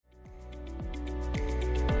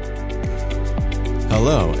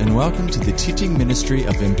Hello, and welcome to the teaching ministry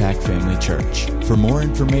of Impact Family Church. For more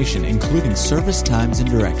information, including service times and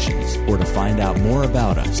directions, or to find out more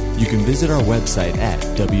about us, you can visit our website at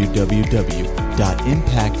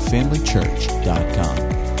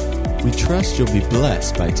www.impactfamilychurch.com. We trust you'll be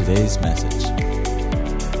blessed by today's message.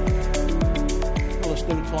 Well, let's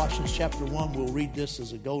go to Colossians chapter 1. We'll read this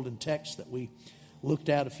as a golden text that we looked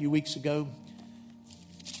at a few weeks ago.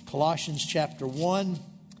 Colossians chapter 1.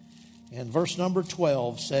 And verse number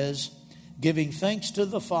 12 says, giving thanks to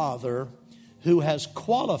the Father who has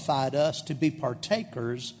qualified us to be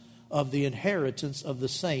partakers of the inheritance of the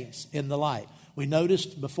saints in the light. We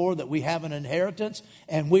noticed before that we have an inheritance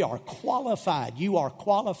and we are qualified. You are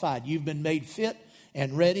qualified. You've been made fit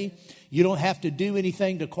and ready. You don't have to do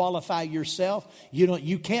anything to qualify yourself.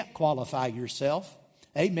 You can't qualify yourself.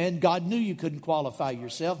 Amen. God knew you couldn't qualify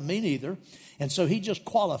yourself. Me neither. And so he just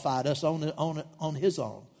qualified us on his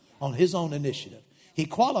own. On his own initiative. He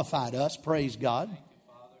qualified us, praise God,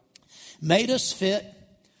 made us fit,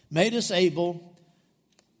 made us able,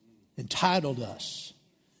 entitled us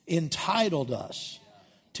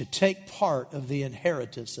to take part of the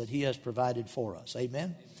inheritance that he has provided for us.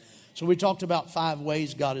 Amen? So we talked about 5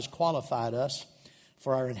 ways God has qualified us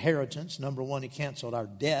for our inheritance. Number 1, he canceled our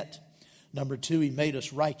debt. Number 2, he made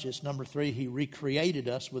us righteous. Number 3, he recreated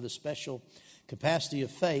us with a special capacity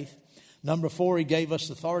of faith. Number 4, he gave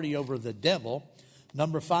us authority over the devil.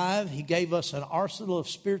 Number 5, he gave us an arsenal of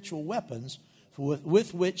spiritual weapons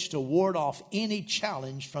with which to ward off any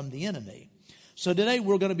challenge from the enemy. So today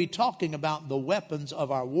we're going to be talking about the weapons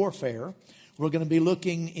of our warfare. We're going to be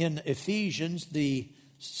looking in Ephesians, the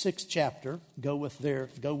 6th chapter. Go with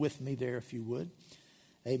me there if you would.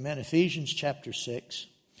 Amen. Ephesians chapter 6.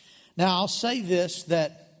 Now I'll say this,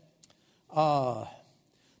 that the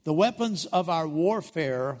weapons of our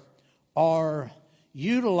warfare are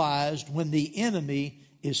utilized when the enemy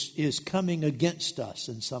is coming against us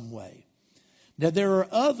in some way. Now, there are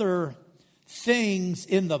other things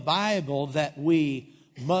in the Bible that we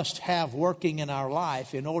must have working in our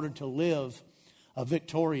life in order to live a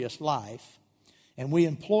victorious life. And we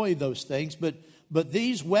employ those things. But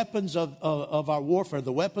these weapons of our warfare,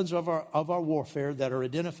 the weapons of our warfare that are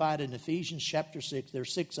identified in Ephesians chapter 6, there are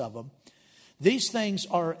 6 of them. These things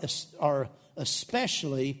are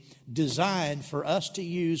especially designed for us to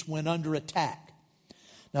use when under attack.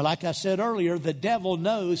 Now, like I said earlier, the devil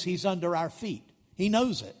knows he's under our feet. He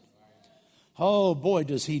knows it. Oh, boy,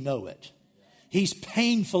 does he know it. He's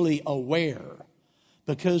painfully aware,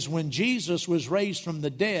 because when Jesus was raised from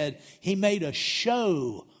the dead, he made a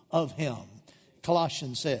show of him,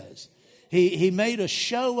 Colossians says. He made a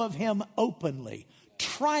show of him openly,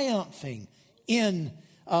 triumphing in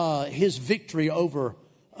his victory over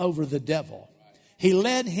the devil. He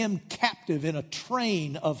led him captive in a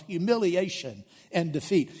train of humiliation and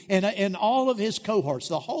defeat. And all of his cohorts,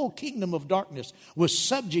 the whole kingdom of darkness was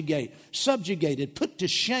subjugated, put to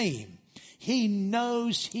shame. He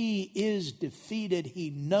knows he is defeated.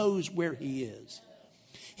 He knows where he is.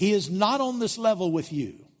 He is not on this level with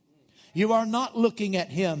you. You are not looking at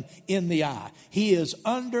him in the eye. He is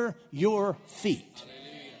under your feet.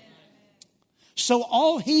 So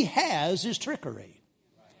all he has is trickery.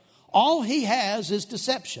 All he has is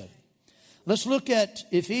deception. Let's look at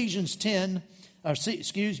Ephesians 6,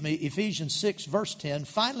 verse 10.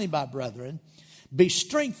 Finally, my brethren, be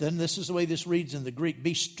strengthened. This is the way this reads in the Greek.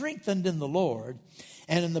 Be strengthened in the Lord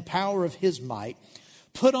and in the power of his might.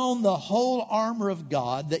 Put on the whole armor of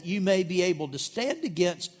God, that you may be able to stand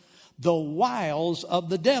against the wiles of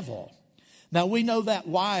the devil. Now, we know that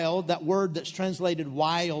wile, that word that's translated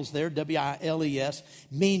wiles there, W-I-L-E-S,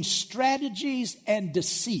 means strategies and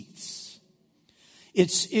deceits.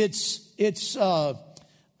 It's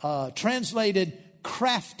translated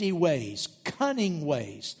crafty ways, cunning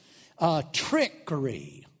ways,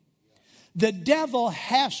 trickery. The devil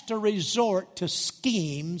has to resort to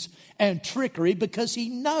schemes and trickery because he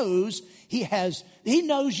knows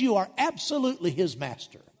you are absolutely his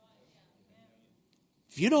master.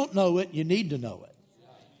 If you don't know it, you need to know it.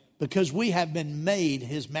 Because we have been made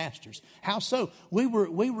his masters. How so? We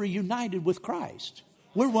were united with Christ.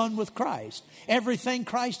 We're one with Christ. Everything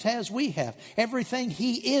Christ has, we have. Everything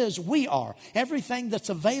he is, we are. Everything that's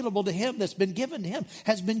available to him, that's been given to him,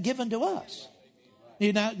 has been given to us.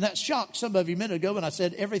 You know, that shocked some of you a minute ago when I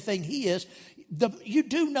said everything he is. You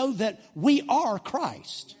do know that we are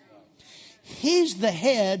Christ. He's the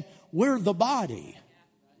head, we're the body.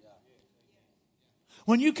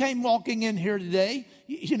 When you came walking in here today,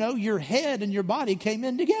 you know, your head and your body came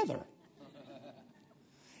in together.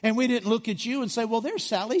 And we didn't look at you and say, well, there's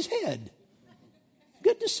Sally's head.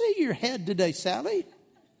 Good to see your head today, Sally.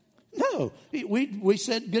 No, we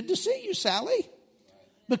said, good to see you, Sally.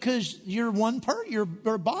 Because you're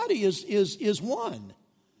your body is one.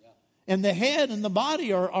 And the head and the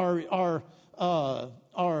body are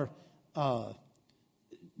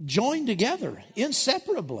joined together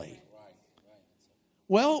inseparably.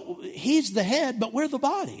 Well, he's the head, but we're the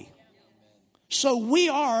body. So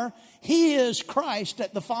he is Christ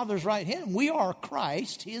at the Father's right hand. We are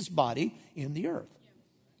Christ, his body, in the earth.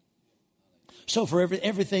 So for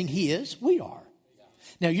everything he is, we are.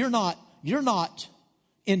 Now you're not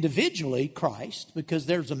individually Christ, because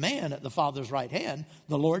there's a man at the Father's right hand,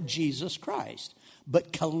 the Lord Jesus Christ.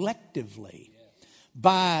 But collectively,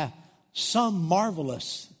 by some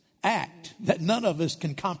marvelous act that none of us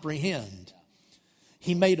can comprehend,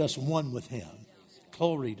 he made us one with him.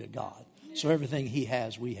 Glory to God. So everything he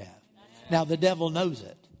has, we have. Now the devil knows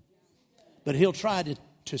it, but he'll try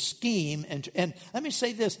to scheme. And let me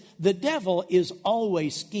say this, the devil is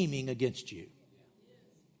always scheming against you.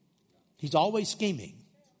 He's always scheming.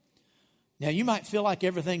 Now, you might feel like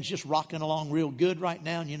everything's just rocking along real good right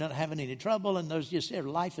now and you're not having any trouble, and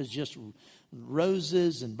life is just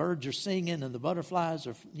roses and birds are singing and the butterflies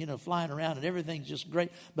are, flying around and everything's just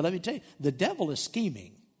great. But let me tell you, the devil is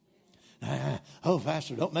scheming. Oh,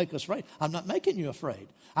 Pastor, don't make us afraid. I'm not making you afraid.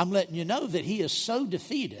 I'm letting you know that he is so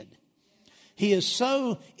defeated. He is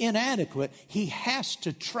so inadequate. He has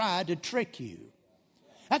to try to trick you.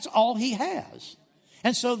 That's all he has.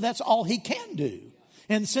 And so that's all he can do.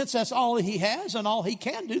 And since that's all he has and all he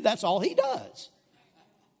can do, that's all he does.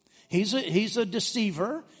 He's a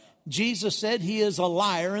deceiver. Jesus said he is a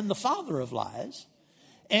liar and the father of lies.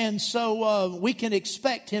 And so we can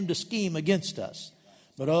expect him to scheme against us.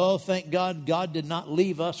 But oh, thank God, God did not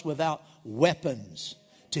leave us without weapons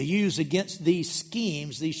to use against these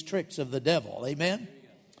schemes, these tricks of the devil. Amen?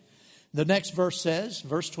 The next verse says,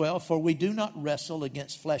 verse 12, for we do not wrestle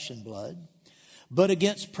against flesh and blood, but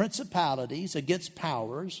against principalities, against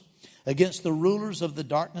powers, against the rulers of the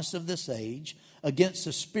darkness of this age,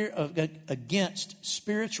 against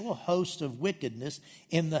spiritual hosts of wickedness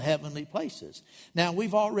in the heavenly places. Now,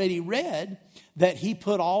 we've already read that he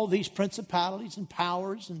put all these principalities and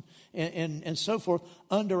powers and so forth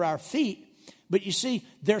under our feet. But you see,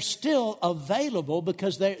 they're still available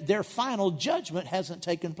because their final judgment hasn't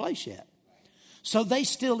taken place yet. So they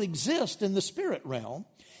still exist in the spirit realm.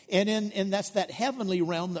 And that's that heavenly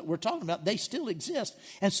realm that we're talking about. They still exist.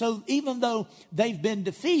 And so even though they've been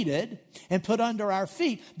defeated and put under our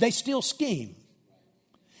feet, they still scheme.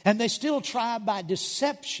 And they still try by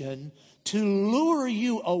deception to lure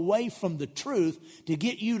you away from the truth, to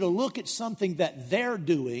get you to look at something that they're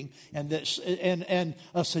doing and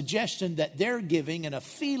a suggestion that they're giving and a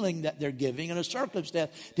feeling that they're giving and a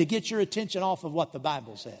circumstance to get your attention off of what the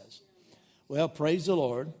Bible says. Well, praise the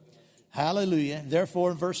Lord. Hallelujah.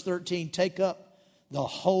 Therefore, in verse 13, take up the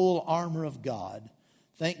whole armor of God.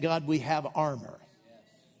 Thank God we have armor.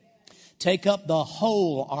 Take up the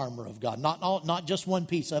whole armor of God. Not just one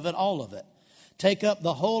piece of it, all of it. Take up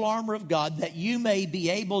the whole armor of God, that you may be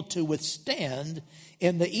able to withstand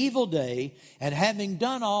in the evil day, and having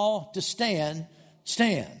done all to stand,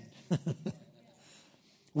 stand.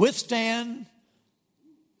 Withstand,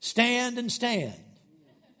 stand, and stand.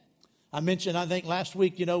 I mentioned, I think last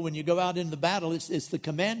week, when you go out into the battle, it's the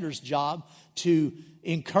commander's job to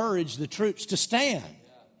encourage the troops to stand.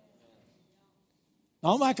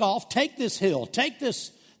 Don't back off. Take this hill. Take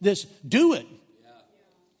this, do it.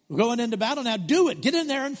 We're going into battle now. Do it. Get in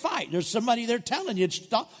there and fight. There's somebody there telling you,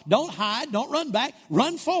 stop. Don't hide. Don't run back.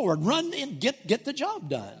 Run forward. Run in. Get the job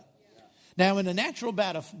done. Now, in a natural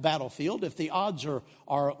battlefield, if the odds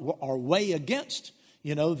are way against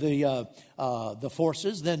the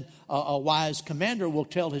forces, then a wise commander will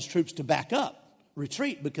tell his troops to back up,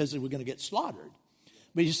 retreat, because we're going to get slaughtered.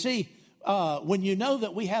 But you see, when you know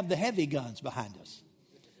that we have the heavy guns behind us,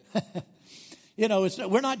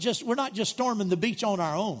 we're not just storming the beach on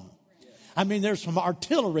our own. I mean, there's some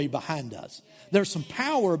artillery behind us. There's some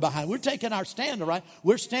power behind. We're taking our stand, all right?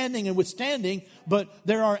 We're standing and withstanding, but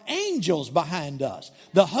there are angels behind us.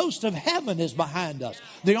 The host of heaven is behind us.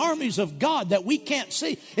 The armies of God that we can't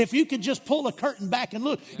see. If you could just pull a curtain back and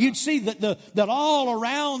look, you'd see that all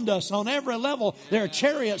around us on every level, there are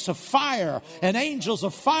chariots of fire and angels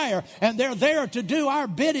of fire, and they're there to do our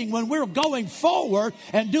bidding when we're going forward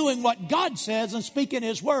and doing what God says and speaking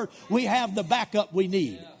his word. We have the backup we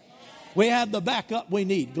need. We have the backup we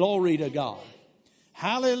need. Glory to God.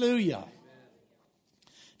 Hallelujah.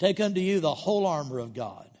 Take unto you the whole armor of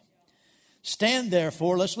God. Stand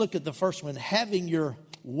therefore, let's look at the first one, having your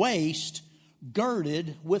waist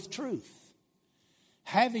girded with truth.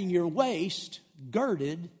 Having your waist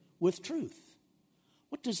girded with truth.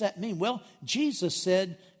 What does that mean? Well, Jesus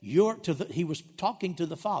said, he was talking to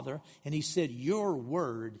the Father, and he said, your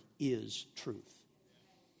word is truth.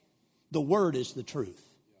 The word is the truth.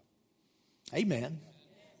 Amen.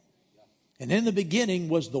 And in the beginning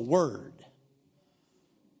was the Word.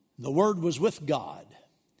 The Word was with God,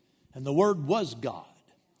 and the Word was God.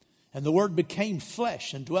 And the Word became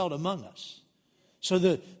flesh and dwelt among us.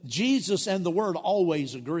 So Jesus and the Word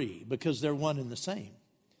always agree because they're one and the same.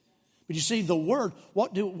 But you see, the Word,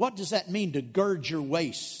 what does that mean, to gird your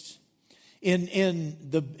waist? In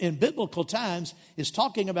biblical times, is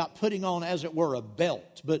talking about putting on, as it were, a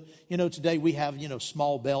belt. But, today we have,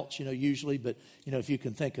 small belts, usually. But, if you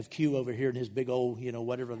can think of Q over here and his big old,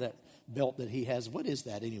 whatever that belt that he has. What is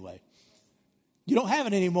that anyway? You don't have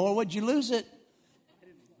it anymore. What'd you lose it?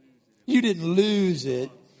 You didn't lose it.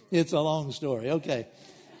 It's a long story. Okay.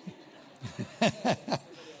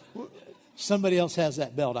 Somebody else has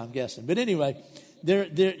that belt, I'm guessing. But anyway, they're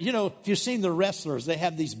if you've seen the wrestlers, they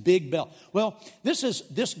have these big belts. Well,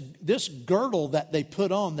 this girdle that they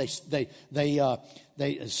put on, they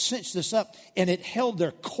cinched this up, and it held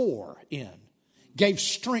their core in, gave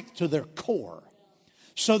strength to their core,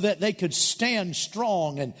 so that they could stand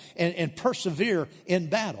strong and persevere in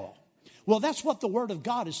battle. Well, that's what the Word of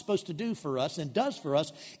God is supposed to do for us and does for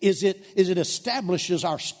us, is it establishes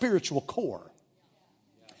our spiritual core.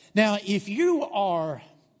 Now, if you're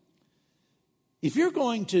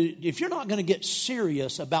not going to get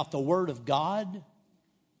serious about the Word of God,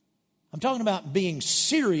 I'm talking about being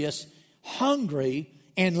serious, hungry,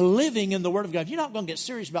 and living in the Word of God. If you're not going to get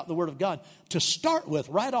serious about the Word of God, to start with,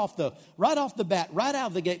 right off the bat, right out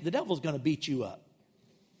of the gate, the devil's going to beat you up.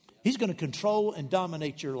 He's going to control and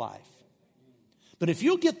dominate your life. But if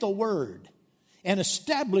you'll get the Word and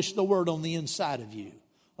establish the Word on the inside of you,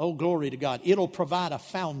 oh, glory to God, it'll provide a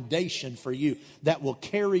foundation for you that will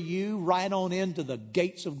carry you right on into the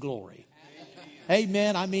gates of glory.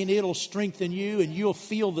 Amen. I mean, it'll strengthen you, and you'll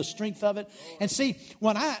feel the strength of it. And see,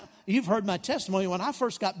 you've heard my testimony. When I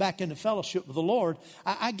first got back into fellowship with the Lord,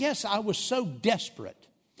 I guess I was so desperate.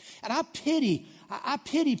 And I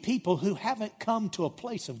pity people who haven't come to a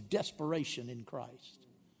place of desperation in Christ.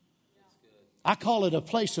 I call it a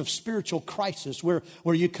place of spiritual crisis where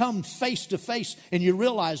you come face to face and you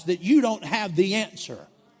realize that you don't have the answer.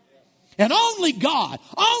 And only God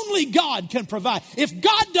can provide. If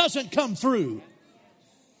God doesn't come through,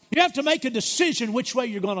 you have to make a decision which way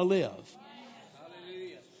you're going to live.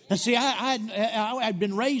 And see, I'd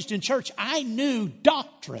been raised in church. I knew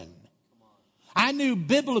doctrine. I knew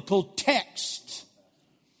biblical text.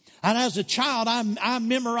 And as a child, I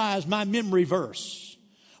memorized my memory verse.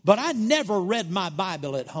 But I never read my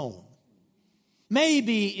Bible at home.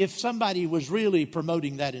 Maybe if somebody was really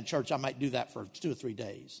promoting that in church, I might do that for 2 or 3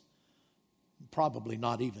 days. Probably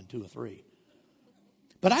not even 2 or 3.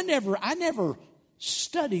 But I never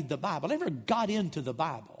studied the Bible. I never got into the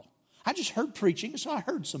Bible. I just heard preaching, so I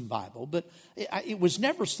heard some Bible. But it was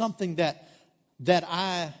never something that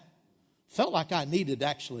I felt like I needed to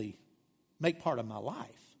actually make part of my life.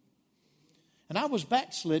 And I was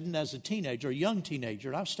backslidden as a teenager, a young teenager.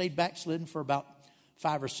 And I stayed backslidden for about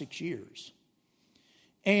 5 or 6 years.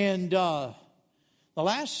 And the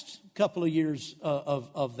last couple of years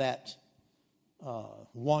of that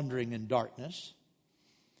wandering in darkness,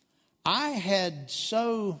 I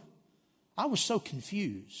was so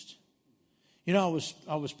confused. I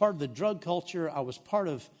was part of the drug culture.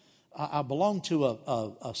 I belonged to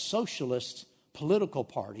a socialist political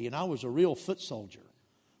party, and I was a real foot soldier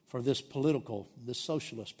for this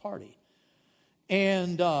socialist party.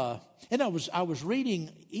 And I was reading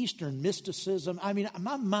Eastern mysticism. I mean,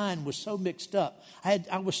 my mind was so mixed up.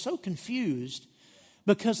 I was so confused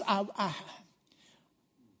because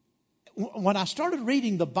when I started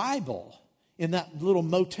reading the Bible in that little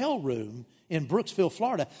motel room in Brooksville,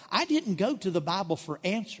 Florida, I didn't go to the Bible for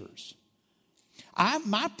answers.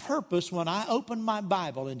 My purpose when I opened my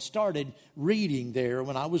Bible and started reading there,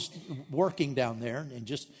 when I was working down there and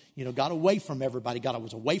just, got away from everybody, I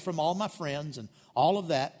was away from all my friends and all of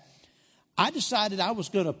that, I decided I was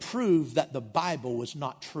going to prove that the Bible was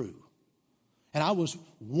not true. And I was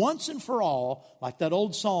once and for all, like that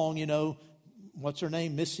old song, what's her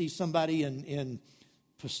name, Missy somebody in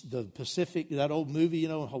the Pacific, that old movie,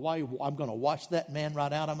 Hawaii, I'm going to wash that man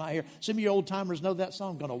right out of my hair. Some of you old timers know that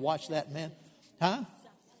song, I'm going to wash that man. Huh?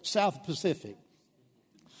 South Pacific.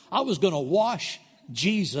 I was going to wash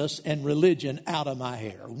Jesus and religion out of my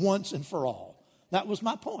hair once and for all. That was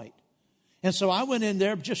my point. And so I went in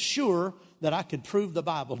there just sure that I could prove the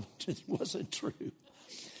Bible wasn't true.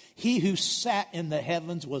 He who sat in the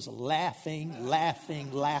heavens was laughing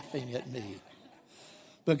at me.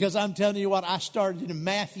 Because I'm telling you what, I started in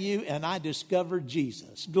Matthew and I discovered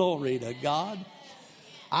Jesus. Glory to God.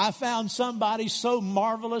 I found somebody so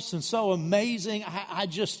marvelous and so amazing.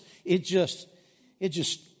 It just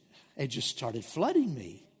started flooding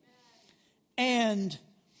me. And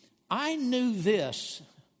I knew this.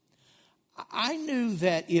 I knew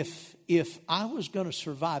that if I was going to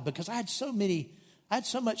survive, because I had so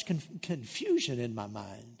much confusion in my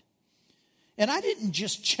mind. And I didn't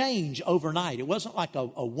just change overnight. It wasn't like a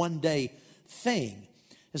one-day thing.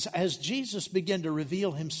 As Jesus began to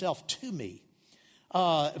reveal himself to me,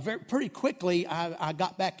 pretty quickly I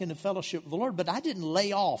got back into fellowship with the Lord, but I didn't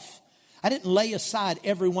lay aside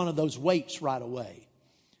every one of those weights right away.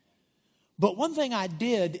 But one thing I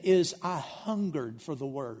did is I hungered for the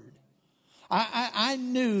Word. I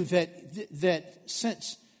knew that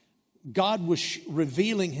since God was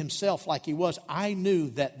revealing himself like he was, I knew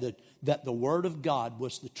that the Word of God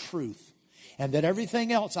was the truth. And that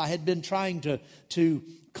everything else I had been trying to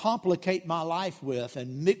complicate my life with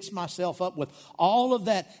and mix myself up with, all of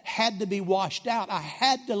that had to be washed out. I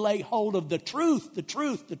had to lay hold of the truth, the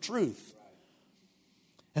truth, the truth.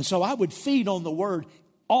 And so I would feed on the Word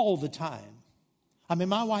all the time. I mean,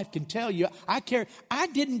 my wife can tell you, I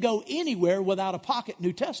didn't go anywhere without a pocket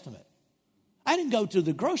New Testament. I didn't go to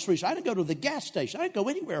the grocery store. I didn't go to the gas station. I didn't go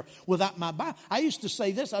anywhere without my Bible. I used to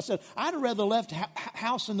say this. I said, I'd have rather left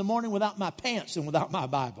house in the morning without my pants than without my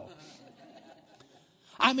Bible.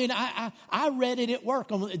 I mean, I read it at work.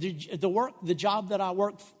 The job that I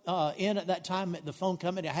worked in at that time at the phone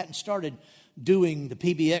company, I hadn't started doing the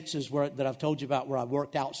PBXs that I've told you about, where I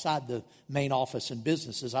worked outside the main office and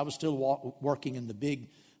businesses. I was still working in the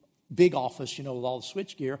big office, with all the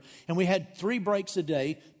switch gear. And we had 3 breaks a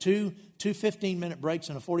day, two 15-minute breaks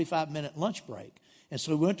and a 45-minute lunch break. And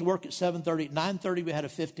so we went to work at 7:30. At 9:30, we had a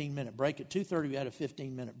 15-minute break. At 2:30, we had a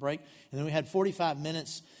 15-minute break. And then we had 45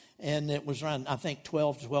 minutes, and it was around, I think,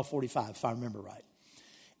 12 to 12:45, if I remember right.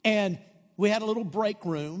 And we had a little break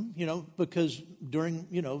room, because during,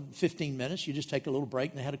 15 minutes, you just take a little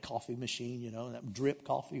break. And they had a coffee machine, that drip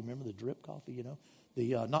coffee. Remember the drip coffee,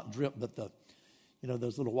 The not drip, but the,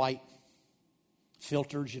 those little white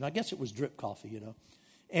filters. I guess it was drip coffee,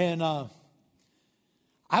 And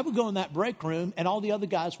I would go in that break room, and all the other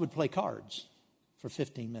guys would play cards for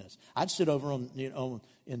 15 minutes. I'd sit over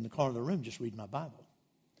in the corner of the room just reading my Bible.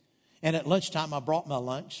 And at lunchtime, I brought my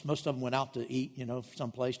lunch. Most of them went out to eat,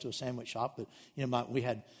 someplace to a sandwich shop. But, we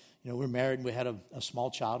were married, and we had a small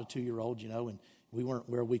child, a 2-year-old, and we weren't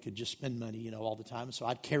where we could just spend money, all the time. And so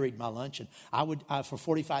I carried my lunch, and for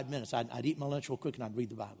 45 minutes, I'd eat my lunch real quick, and I'd read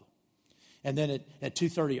the Bible. And then at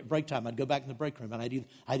 2:30 at break time, I'd go back in the break room, and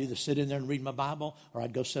I'd either sit in there and read my Bible, or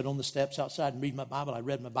I'd go sit on the steps outside and read my Bible. I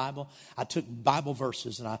read my Bible. I took Bible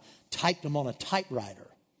verses, and I typed them on a typewriter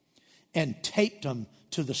and taped them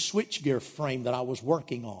to the switchgear frame that I was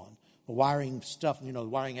working on, the wiring stuff, the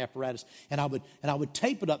wiring apparatus. And I would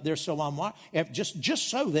tape it up there so just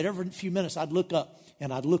so that every few minutes I'd look up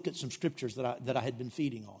and I'd look at some scriptures that I had been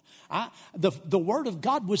feeding on. The Word of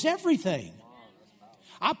God was everything.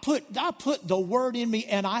 I put the Word in me,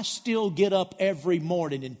 and I still get up every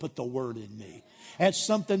morning and put the Word in me. It's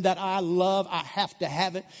something that I love. I have to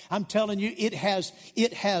have it. I'm telling you, it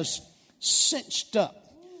has cinched up,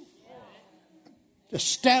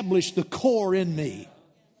 established the core in me.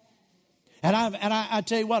 And I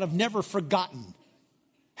tell you what, I've never forgotten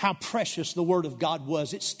how precious the Word of God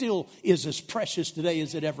was. It still is as precious today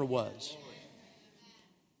as it ever was.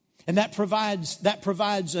 And that provides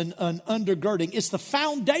an undergirding. It's the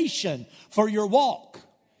foundation for your walk.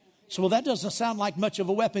 So, that doesn't sound like much of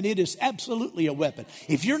a weapon. It is absolutely a weapon.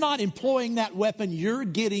 If you're not employing that weapon, you're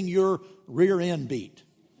getting your rear end beat.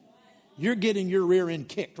 You're getting your rear end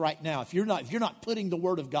kicked right now if you're not putting the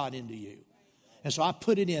Word of God into you. And so I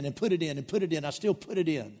put it in and put it in and put it in. I still put it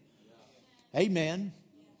in. Amen.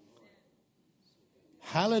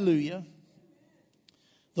 Hallelujah.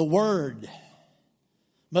 The Word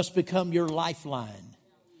must become your lifeline,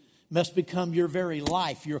 must become your very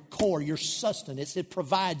life, your core, your sustenance. It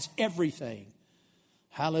provides everything.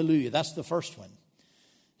 Hallelujah. That's the first one.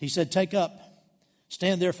 He said,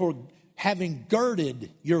 stand therefore, having girded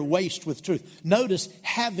your waist with truth. Notice,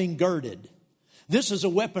 having girded. This is a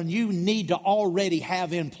weapon you need to already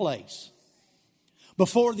have in place.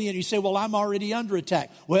 Before the end, you say, well, I'm already under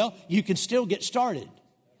attack. Well, you can still get started.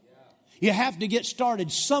 You have to get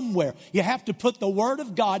started somewhere. You have to put the Word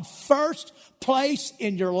of God first place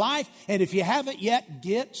in your life. And if you haven't yet,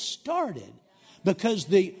 get started. Because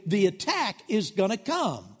the attack is going to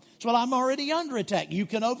come. So, well, I'm already under attack. You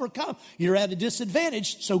can overcome. You're at a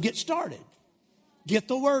disadvantage, so get started. Get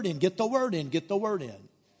the Word in, get the Word in, get the Word in.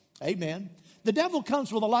 Amen. The devil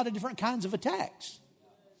comes with a lot of different kinds of attacks.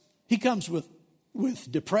 He comes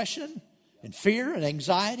with depression and fear and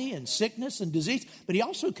anxiety and sickness and disease. But he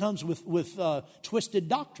also comes with twisted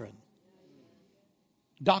doctrine.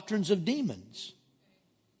 Doctrines of demons.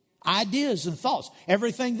 Ideas and thoughts.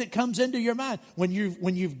 Everything that comes into your mind. When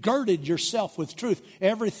you've girded yourself with truth,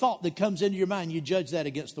 every thought that comes into your mind, you judge that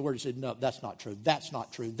against the word. You say, no, that's not true. That's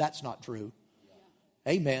not true. That's not true.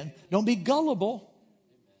 Amen. Don't be gullible.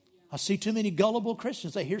 I see too many gullible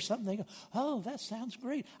Christians. They hear something, they go, oh, that sounds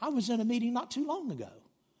great. I was in a meeting not too long ago.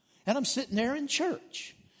 And I'm sitting there in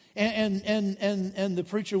church. And the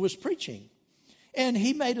preacher was preaching. And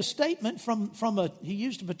he made a statement he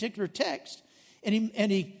used a particular text. And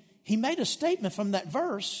he made a statement from that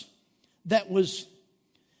verse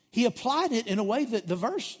he applied it in a way that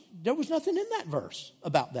there was nothing in that verse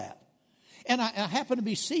about that. And I happened to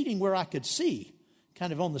be seating where I could see,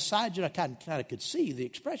 kind of on the side, I kind of could see the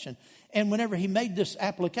expression. And whenever he made this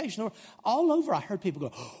application, all over I heard people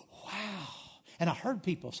go, oh, wow. And I heard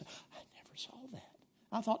people say, I never saw that.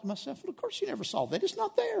 I thought to myself, well, of course you never saw that. It's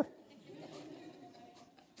not there.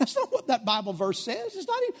 That's not what that Bible verse says. It's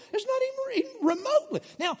not even remotely.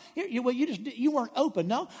 Now, you weren't open.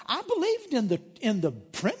 No, I believed in the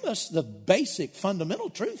premise, the basic fundamental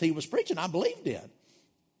truth he was preaching. I believed in.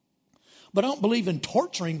 But I don't believe in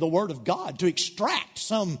torturing the Word of God to extract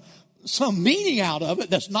some meaning out of it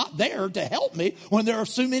that's not there to help me when there are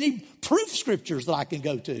so many proof scriptures that I can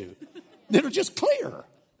go to that are just clear.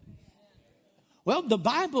 Well, the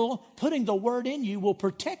Bible, putting the Word in you, will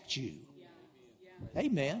protect you.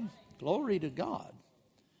 Amen. Glory to God.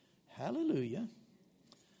 Hallelujah.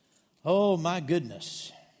 Oh, my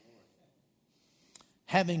goodness.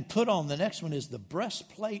 Having put on, the next one is the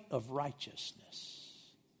breastplate of righteousness.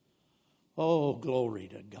 Oh, glory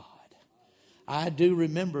to God. I do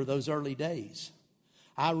remember those early days.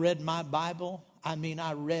 I read my Bible. I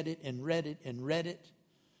read it and read it and read it.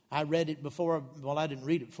 I read it before, I didn't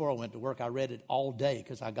read it before I went to work. I read it all day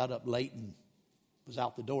because I got up late and was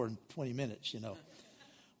out the door in 20 minutes,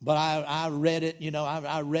 But I read it,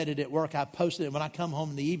 I read it at work. I posted it when I come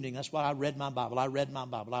home in the evening. That's why I read my Bible. I read my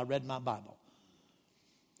Bible. I read my Bible.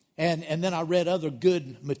 And then I read other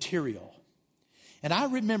good material. And I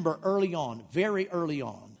remember early on, very early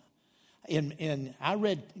on, I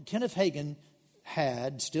read, Kenneth Hagin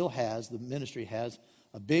still has, the ministry has,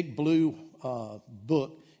 a big blue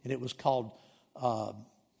book, and it was called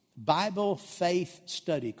Bible Faith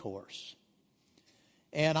Study Course.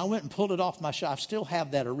 And I went and pulled it off my shelf. I still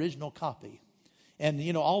have that original copy. And,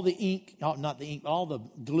 all the ink, not the ink, all the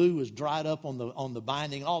glue is dried up on the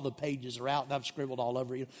binding. All the pages are out, and I've scribbled all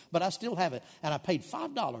over it. But I still have it. And I paid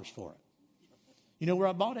 $5 for it. You know where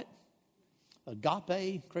I bought it?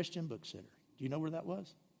 Agape Christian Book Center. Do you know where that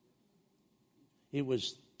was? It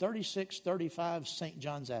was 3635 St.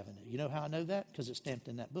 John's Avenue. You know how I know that? Because it's stamped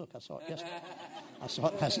in that book. I saw it yesterday. I saw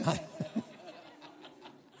it last night.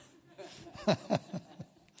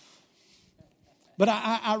 But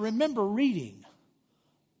I remember reading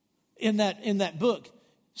in that book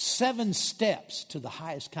 7 steps to the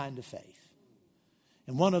highest kind of faith.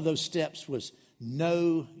 And one of those steps was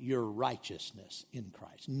know your righteousness in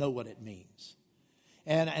Christ. Know what it means.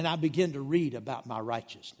 And I began to read about my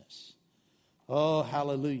righteousness. Oh,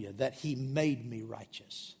 hallelujah, that He made me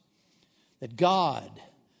righteous. That God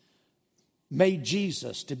made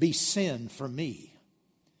Jesus to be sin for me.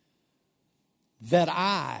 That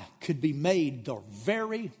I could be made the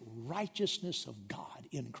very righteousness of God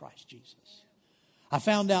in Christ Jesus. I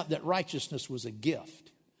found out that righteousness was a gift.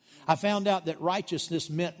 I found out that righteousness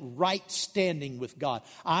meant right standing with God.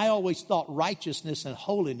 I always thought righteousness and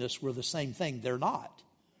holiness were the same thing. They're not.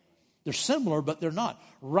 They're similar, but they're not.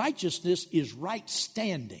 Righteousness is right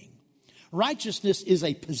standing. Righteousness is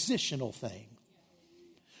a positional thing.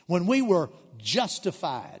 When we were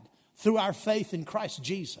justified through our faith in Christ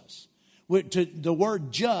Jesus, the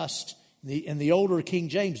word just, in the older King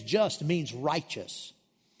James, just means righteous.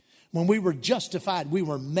 When we were justified, we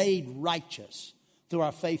were made righteous through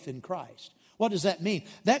our faith in Christ. What does that mean?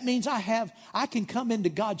 That means I can come into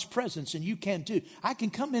God's presence, and you can too. I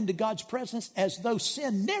can come into God's presence as though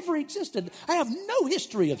sin never existed. I have no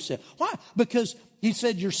history of sin. Why? Because He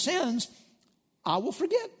said, your sins, I will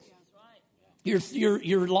forget.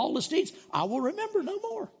 Your lawless deeds, I will remember no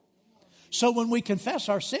more. So when we confess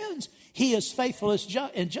our sins, He is faithful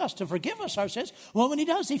and just to forgive us our sins. Well, when He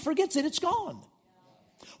does, He forgets it. It's gone.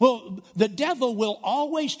 Well, the devil will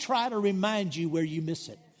always try to remind you where you miss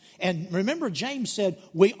it. And remember, James said,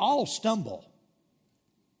 we all stumble.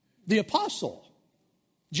 The apostle,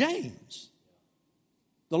 James,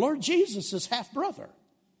 the Lord Jesus' half-brother,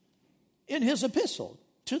 in his epistle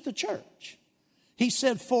to the church, He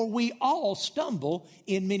said, for we all stumble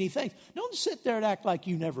in many things. Don't sit there and act like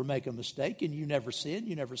you never make a mistake and you never sin,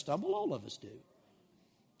 you never stumble. All of us do.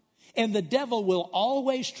 And the devil will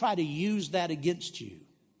always try to use that against you.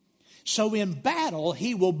 So in battle,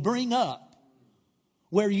 he will bring up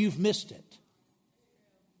where you've missed it.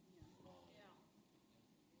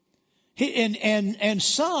 And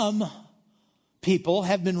some people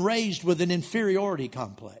have been raised with an inferiority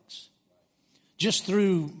complex. Just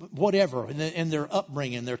through whatever in their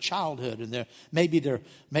upbringing, their childhood, and maybe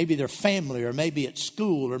their family, or maybe at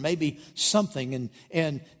school, or maybe something,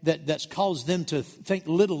 and that's caused them to think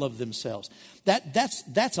little of themselves.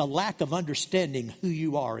 That's a lack of understanding who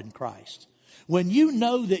you are in Christ. When you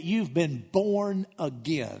know that you've been born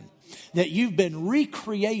again, that you've been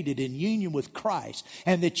recreated in union with Christ,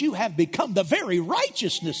 and that you have become the very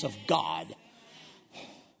righteousness of God,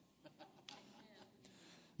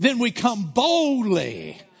 then we come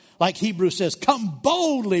boldly, like Hebrews says, come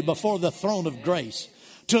boldly before the throne of grace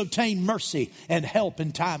to obtain mercy and help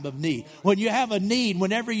in time of need. When you have a need,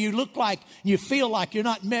 whenever you look like, you feel like you're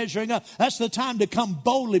not measuring up, that's the time to come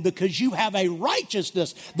boldly, because you have a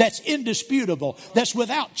righteousness that's indisputable, that's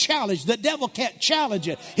without challenge. The devil can't challenge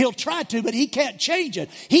it. He'll try to, but he can't change it.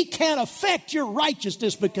 He can't affect your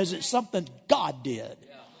righteousness because it's something God did.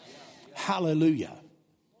 Hallelujah.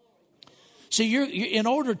 See, you're in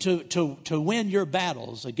order to win your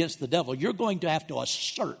battles against the devil, you're going to have to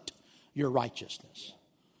assert your righteousness.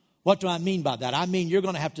 What do I mean by that? I mean, you're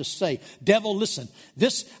going to have to say, devil, listen,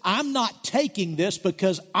 I'm not taking this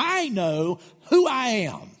because I know who I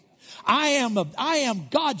am. I am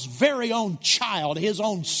God's very own child, his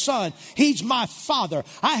own son. He's my father.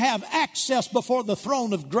 I have access before the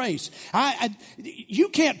throne of grace. You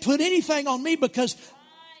can't put anything on me because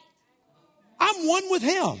I'm one with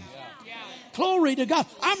him. Glory to God.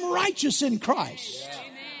 I'm righteous in Christ.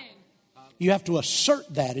 You have to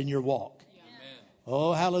assert that in your walk.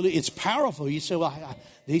 Oh, hallelujah. It's powerful. You say, well,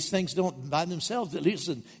 these things don't by themselves.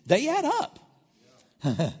 Listen, they add up.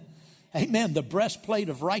 Amen. The breastplate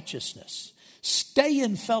of righteousness. Stay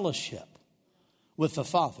in fellowship with the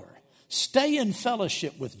Father. Stay in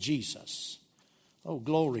fellowship with Jesus. Oh,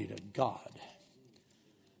 glory to God.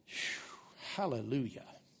 Hallelujah.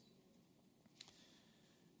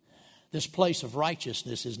 This place of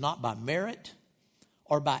righteousness is not by merit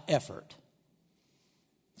or by effort.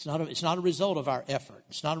 It's not a result of our effort.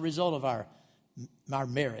 It's not a result of our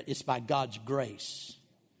merit. It's by God's grace.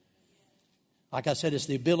 Like I said, it's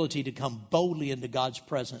the ability to come boldly into God's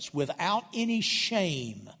presence without any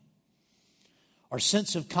shame or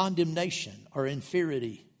sense of condemnation or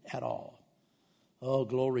inferiority at all. Oh,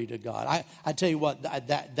 glory to God. I tell you what,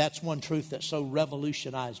 that's one truth that so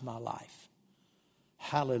revolutionized my life.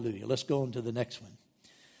 Hallelujah. Let's go on to the next one.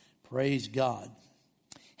 Praise God.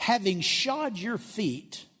 Having shod your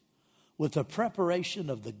feet with the preparation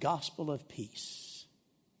of the gospel of peace.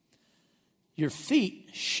 Your feet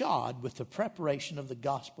shod with the preparation of the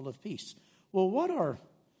gospel of peace. Well, what are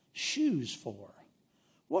shoes for?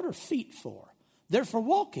 What are feet for? They're for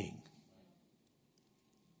walking.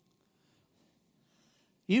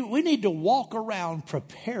 We need to walk around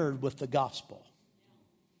prepared with the gospel.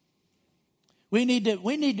 We need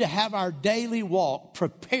to have our daily walk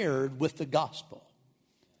prepared with the gospel.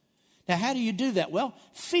 Now, how do you do that? Well,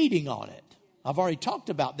 feeding on it. I've already talked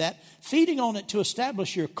about that. Feeding on it to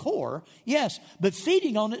establish your core, yes, but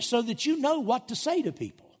feeding on it so that you know what to say to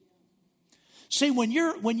people. See, when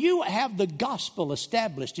you have the gospel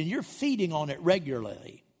established and you're feeding on it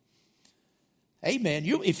regularly, amen,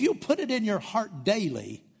 if you put it in your heart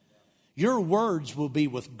daily, your words will be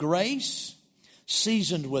with grace,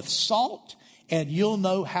 seasoned with salt, and you'll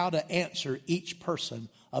know how to answer each person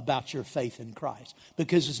about your faith in Christ.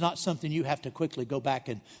 Because it's not something you have to quickly go back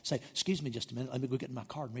and say, excuse me just a minute, let me go get in my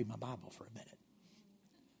car and read my Bible for a minute.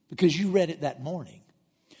 Because you read it that morning.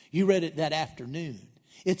 You read it that afternoon.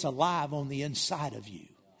 It's alive on the inside of you.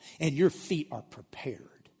 And your feet are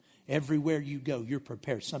prepared. Everywhere you go, you're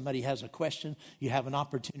prepared. Somebody has a question, you have an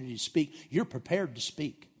opportunity to speak, you're prepared to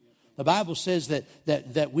speak. The Bible says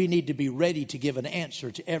that we need to be ready to give an answer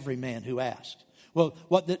to every man who asks. Well,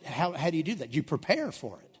 how do you do that? You prepare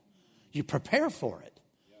for it. You prepare for it.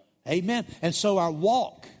 Amen. And so our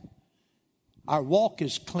walk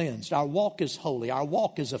is cleansed. Our walk is holy. Our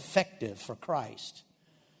walk is effective for Christ.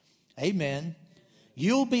 Amen.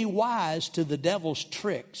 You'll be wise to the devil's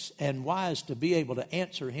tricks and wise to be able to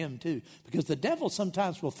answer him too. Because the devil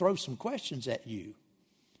sometimes will throw some questions at you.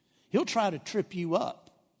 He'll try to trip you up.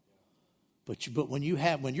 But when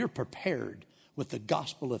you're prepared with the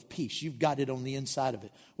gospel of peace, you've got it on the inside of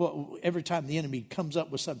it. Well, every time the enemy comes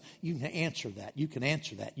up with something, you can answer that. You can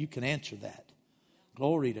answer that. You can answer that.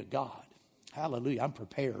 Glory to God. Hallelujah. I'm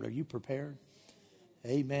prepared. Are you prepared?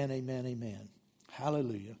 Amen, amen, amen.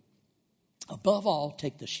 Hallelujah. Above all,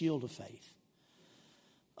 take the shield of faith.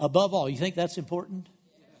 Above all, you think that's important?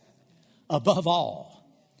 Above all,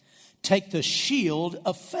 take the shield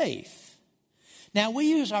of faith. Now, we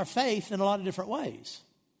use our faith in a lot of different ways.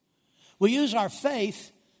 We use our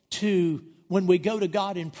faith when we go to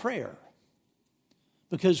God in prayer,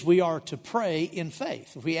 because we are to pray in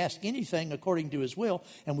faith. If we ask anything according to His will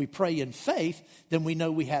and we pray in faith, then we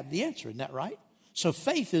know we have the answer. Isn't that right? So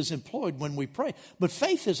faith is employed when we pray. But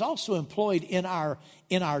faith is also employed in our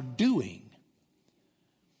doing.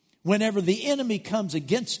 Whenever the enemy comes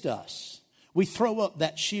against us, we throw up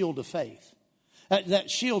that shield of faith.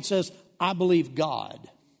 That shield says, I believe God.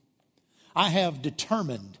 I have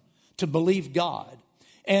determined to believe God.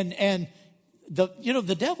 And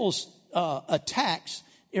the devil's attacks,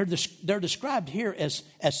 they're described here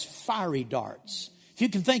as fiery darts. If you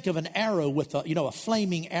can think of an arrow with a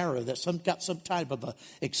flaming arrow that's got some type of a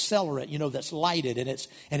accelerant, that's lighted and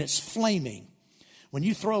it's flaming. When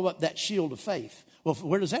you throw up that shield of faith, well,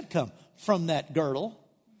 where does that come? From that girdle.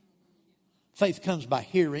 Faith comes by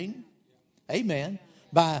hearing. Amen.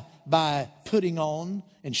 By putting on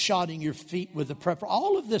and shodding your feet with the prep.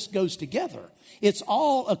 All of this goes together. It's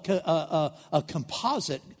all a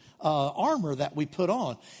composite armor that we put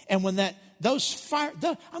on. And when I'm going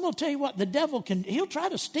to tell you what, the devil he'll try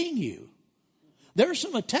to sting you. There are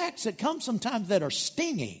some attacks that come sometimes that are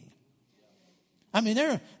stinging. I mean,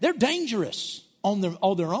 they're dangerous on their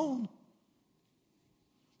own.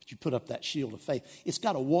 But you put up that shield of faith. It's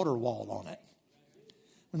got a water wall on it.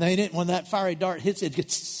 When that fiery dart hits it,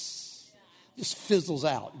 just fizzles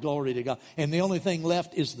out. Glory to God. And the only thing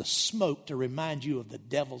left is the smoke to remind you of the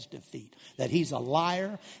devil's defeat. That he's a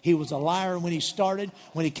liar. He was a liar when he started.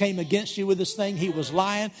 When he came against you with this thing, he was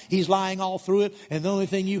lying. He's lying all through it. And the only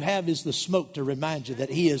thing you have is the smoke to remind you that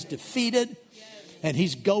he is defeated. And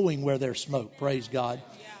he's going where there's smoke. Praise God.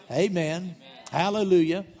 Amen.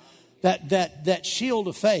 Hallelujah. That shield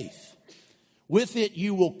of faith. With it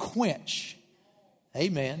you will quench.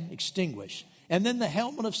 Amen. Extinguish. And then the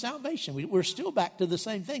helmet of salvation. We're still back to the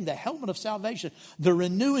same thing. The helmet of salvation. The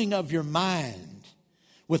renewing of your mind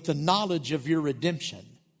with the knowledge of your redemption.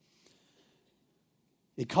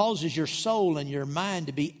 It causes your soul and your mind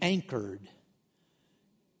to be anchored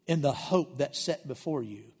in the hope that's set before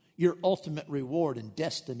you. Your ultimate reward and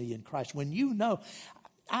destiny in Christ. When you know,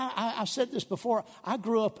 I've said this before, I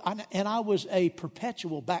grew up and I was a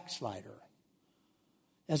perpetual backslider.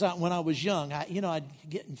 When I was young, I'd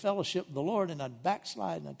get in fellowship with the Lord and I'd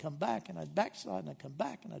backslide and I'd come back and I'd backslide and I'd come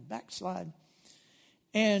back and I'd backslide.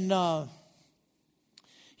 And, that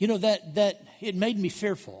it made me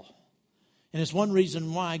fearful. And it's one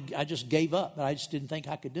reason why I just gave up. I just didn't think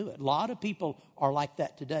I could do it. A lot of people are like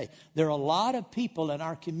that today. There are a lot of people in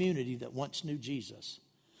our community that once knew Jesus,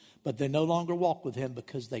 but they no longer walk with Him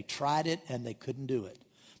because they tried it and they couldn't do it.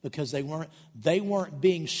 Because they weren't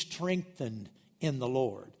being strengthened in the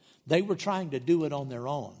Lord. They were trying to do it on their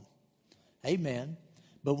own. Amen.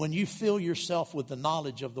 But when you fill yourself with the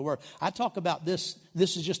knowledge of the Word. I talk about this.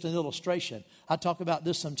 This is just an illustration. I talk about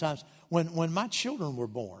this sometimes. When my children were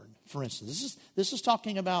born, for instance, this is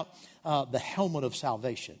talking about the helmet of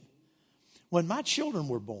salvation. When my children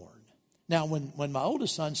were born. Now, when my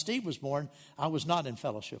oldest son, Steve, was born, I was not in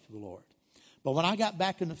fellowship with the Lord. But when I got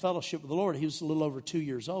back into fellowship with the Lord, he was a little over 2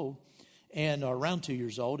 years old, and around 2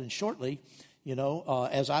 years old. And shortly,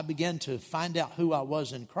 as I began to find out who I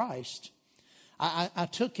was in Christ, I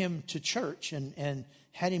took him to church and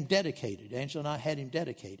had him dedicated. Angela and I had him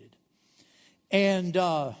dedicated. And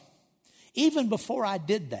even before I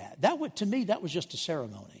did to me, that was just a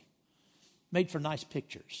ceremony. Made for nice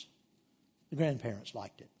pictures. The grandparents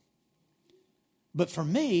liked it. But for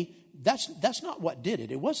me, that's not what did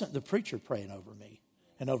it. It wasn't the preacher praying over me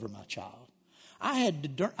and over my child. I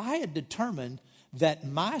had determined that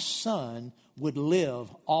my son would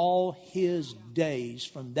live all his days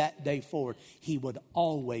from that day forward. He would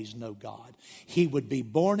always know God. He would be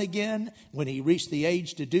born again when he reached the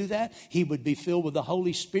age to do that. He would be filled with the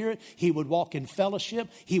Holy Spirit. He would walk in fellowship.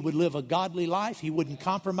 He would live a godly life. He wouldn't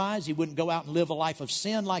compromise. He wouldn't go out and live a life of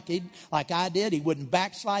sin like I did. He wouldn't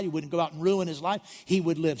backslide. He wouldn't go out and ruin his life. He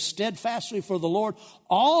would live steadfastly for the Lord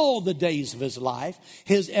all the days of his life.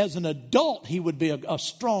 As an adult, he would be a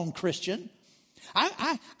strong Christian.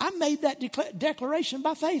 I made that declaration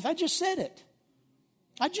by faith. I just said it.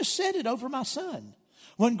 I just said it over my son.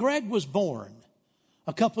 When Greg was born,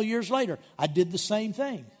 a couple of years later, I did the same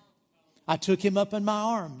thing. I took him up in my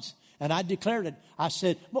arms and I declared it. I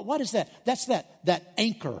said, but what is that? That's that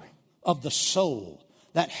anchor of the soul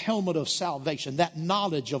that helmet of salvation, that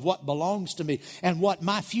knowledge of what belongs to me and what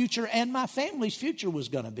my future and my family's future was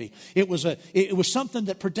going to be. It was something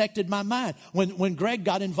that protected my mind. When Greg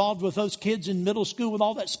got involved with those kids in middle school with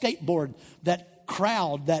all that skateboard, that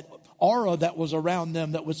crowd, that aura that was around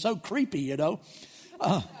them that was so creepy, you know.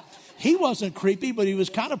 He wasn't creepy, but he was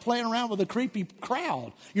kind of playing around with a creepy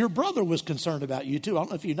crowd. Your brother was concerned about you too. I don't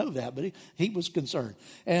know if you know that, but he was concerned.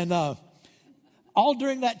 And all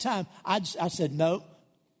during that time, I said, no,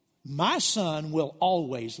 my son will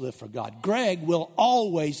always live for God. Greg will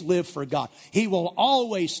always live for God. He will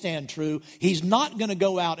always stand true. He's not going to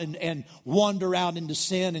go out and wander out into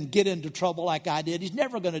sin and get into trouble like I did. He's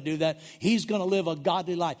never going to do that. He's going to live a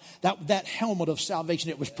godly life. That helmet of salvation,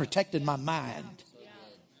 it was protecting my mind.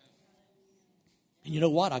 And you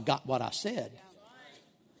know what? I got what I said.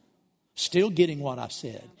 Still getting what I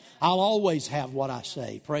said. I'll always have what I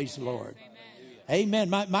say. Praise the Lord.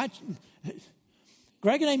 Amen.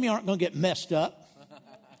 Greg and Amy aren't going to get messed up.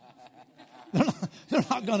 They're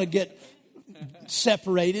not going to get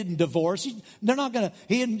separated and divorced.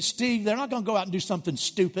 He and Steve, they're not going to go out and do something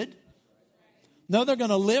stupid. No, they're going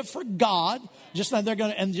to live for God, just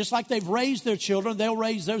like they've raised their children, they'll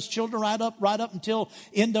raise those children right up until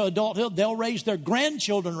into adulthood. They'll raise their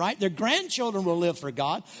grandchildren right. Their grandchildren will live for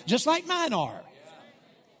God, just like mine are.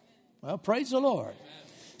 Well, praise the Lord.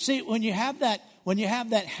 See, when you have that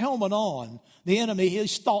helmet on, the enemy,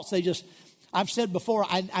 his thoughts, I've said before,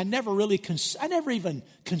 I never even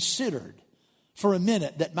considered for a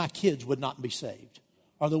minute that my kids would not be saved.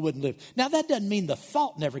 Or they wouldn't live. Now, that doesn't mean the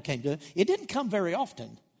thought never came to it. It didn't come very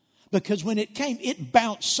often. Because when it came, it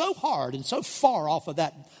bounced so hard and so far off of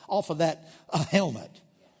that helmet.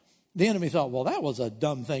 The enemy thought, well, that was a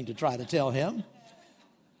dumb thing to try to tell him.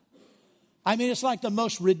 I mean, it's like the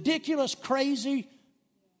most ridiculous, crazy,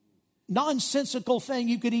 nonsensical thing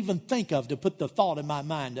you could even think of to put the thought in my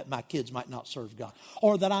mind that my kids might not serve God.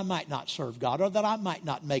 Or that I might not serve God. Or that I might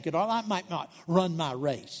not make it. Or I might not run my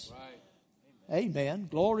race. Right. Amen.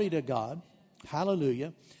 Glory to God.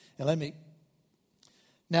 Hallelujah. And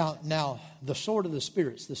now the sword of the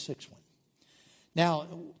Spirit's the sixth one. Now,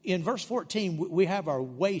 in verse 14, we have our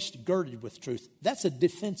waist girded with truth. That's a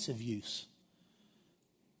defensive use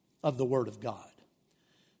of the Word of God.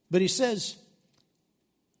 But he says,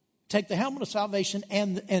 take the helmet of salvation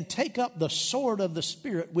and take up the sword of the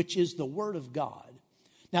Spirit, which is the Word of God.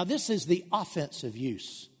 Now, this is the offensive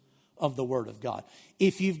use of the Word of God.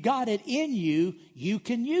 If you've got it in you, you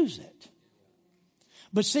can use it.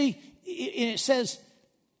 But see, it says,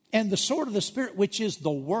 and the sword of the Spirit, which is the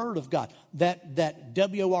Word of God. That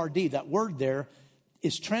W-O-R-D, that word there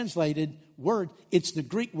is translated word. It's the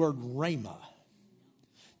Greek word rhema.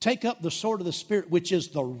 Take up the sword of the Spirit, which is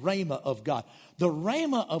the rhema of God. The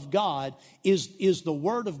rhema of God is the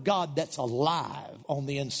Word of God that's alive on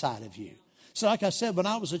the inside of you. So like I said, when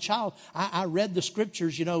I was a child, I read the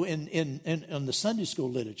scriptures, you know, in the Sunday school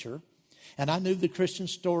literature. And I knew the Christian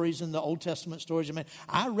stories and the Old Testament stories. I mean,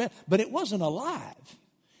 I read, but it wasn't alive.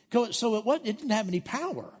 So it didn't have any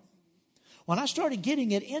power. When I started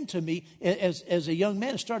getting it into me as a young man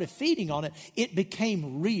and started feeding on it, it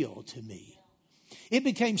became real to me. It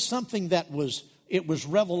became something that was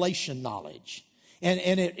revelation knowledge.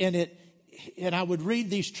 And I would read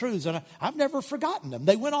these truths, and I've never forgotten them.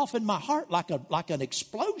 They went off in my heart like an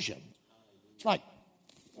explosion. It's like,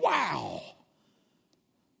 wow.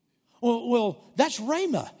 Well, that's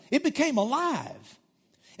rhema. It became alive.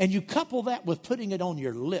 And you couple that with putting it on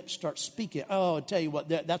your lips, start speaking. Oh, I'll tell you what,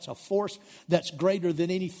 that's a force that's greater than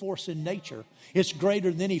any force in nature. It's greater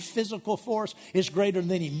than any physical force. It's greater than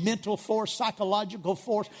any mental force, psychological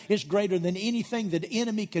force. It's greater than anything that the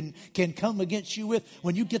enemy can come against you with.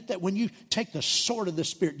 When you get that, when you take the sword of the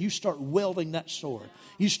Spirit, you start wielding that sword.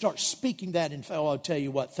 You start speaking that, and I'll tell you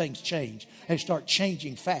what, things change. They start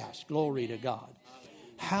changing fast. Glory to God.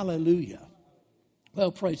 Hallelujah.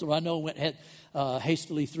 Well, praise the Lord. I know I went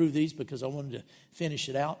hastily through these because I wanted to finish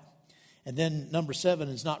it out. And then number 7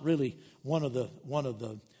 is not really one of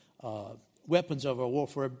the weapons of our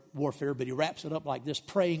warfare, but he wraps it up like this: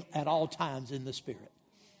 praying at all times in the Spirit.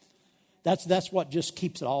 That's what just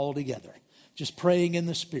keeps it all together. Just praying in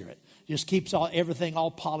the Spirit. Just keeps everything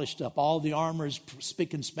all polished up. All the armor is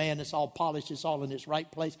spick and span. It's all polished. It's all in its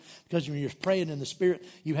right place. Because when you're praying in the Spirit,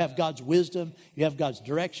 you have God's wisdom. You have God's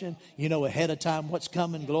direction. You know ahead of time what's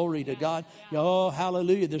coming. Glory to God. Oh,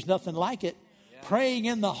 hallelujah. There's nothing like it. Praying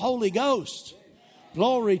in the Holy Ghost.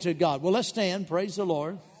 Glory to God. Well, let's stand. Praise the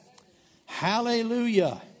Lord.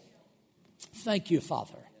 Hallelujah. Thank you,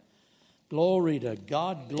 Father. Glory to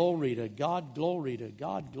God. Glory to God. Glory to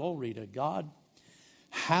God. Glory to God.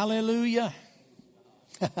 Hallelujah.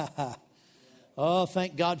 Oh,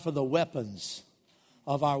 thank God for the weapons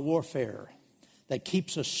of our warfare that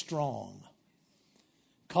keeps us strong,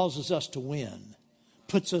 causes us to win,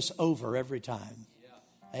 puts us over every time.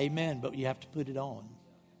 Amen. But you have to put it on.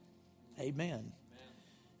 Amen.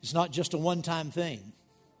 It's not just a one-time thing.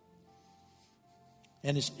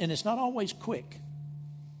 And it's not always quick.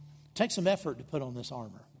 It takes some effort to put on this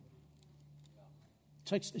armor.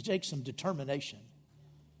 It takes some determination.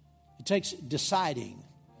 It takes deciding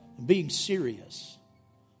and being serious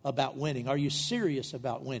about winning. Are you serious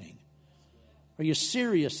about winning? Are you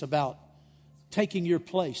serious about taking your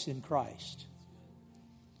place in Christ?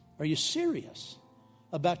 Are you serious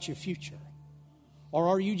about your future? Or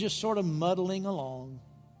are you just sort of muddling along?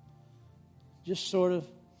 Just sort of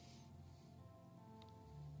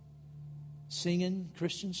singing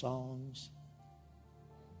Christian songs?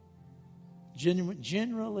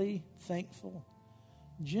 Generally thankful.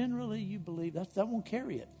 Generally you believe. That won't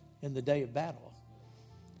carry it in the day of battle.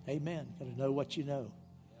 Amen. Got to know what you know.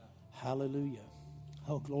 Hallelujah.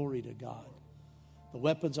 Oh, glory to God. The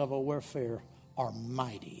weapons of our warfare are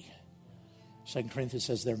mighty. 2 Corinthians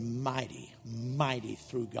says they're mighty, mighty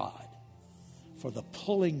through God. For the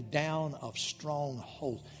pulling down of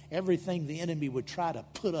strongholds. Everything the enemy would try to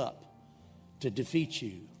put up to defeat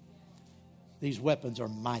you. These weapons are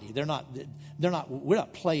mighty. We're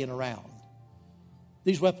not playing around.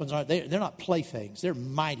 These weapons they're not playthings. They're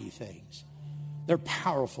mighty things. They're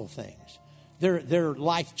powerful things. They're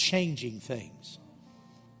life-changing things.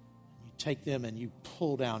 You take them and you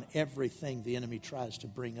pull down everything the enemy tries to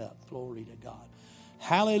bring up. Glory to God.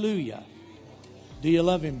 Hallelujah. Do you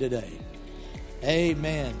love him today?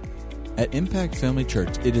 Amen. At Impact Family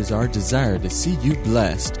Church, it is our desire to see you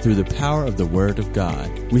blessed through the power of the Word of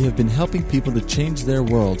God. We have been helping people to change their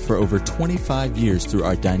world for over 25 years through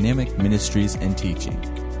our dynamic ministries and teaching.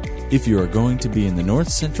 If you are going to be in the North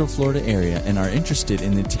Central Florida area and are interested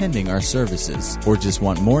in attending our services or just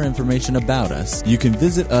want more information about us, you can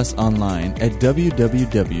visit us online at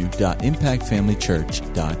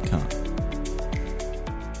www.impactfamilychurch.com.